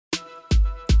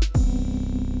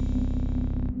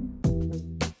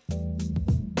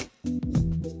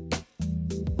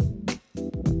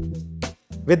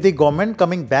With the government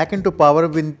coming back into power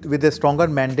with a stronger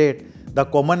mandate, the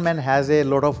common man has a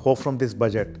lot of hope from this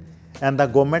budget. And the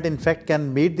government in fact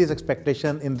can meet this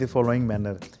expectation in the following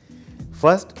manner.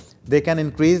 First, they can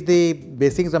increase the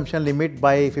basic exemption limit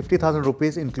by 50,000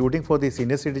 rupees including for the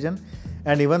senior citizen,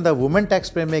 and even the women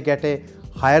taxpayer may get a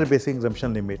higher basic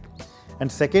exemption limit.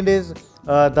 And second is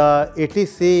the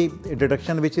ATC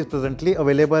deduction, which is presently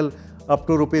available up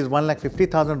to rupees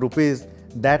 1,50,000 rupees.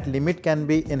 That limit can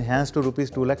be enhanced to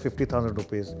rupees 2,50,000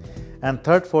 rupees. And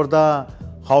third, for the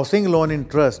housing loan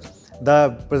interest,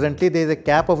 presently there is a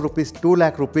cap of rupees 2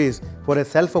 lakh rupees for a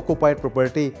self-occupied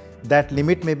property. That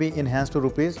limit may be enhanced to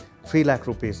rupees 3 lakh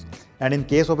rupees. And in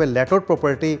case of a lettered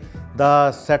property,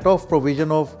 the set-off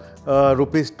provision of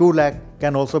rupees 2 lakh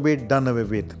can also be done away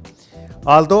with.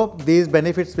 Although these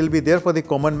benefits will be there for the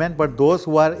common man, but those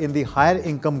who are in the higher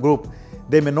income group,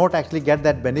 they may not actually get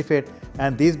that benefit,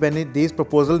 and the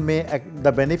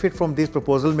benefit from these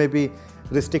proposal may be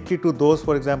restricted to those,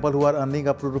 for example, who are earning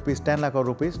up to rupees 10 lakh or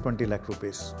rupees 20 lakh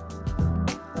rupees.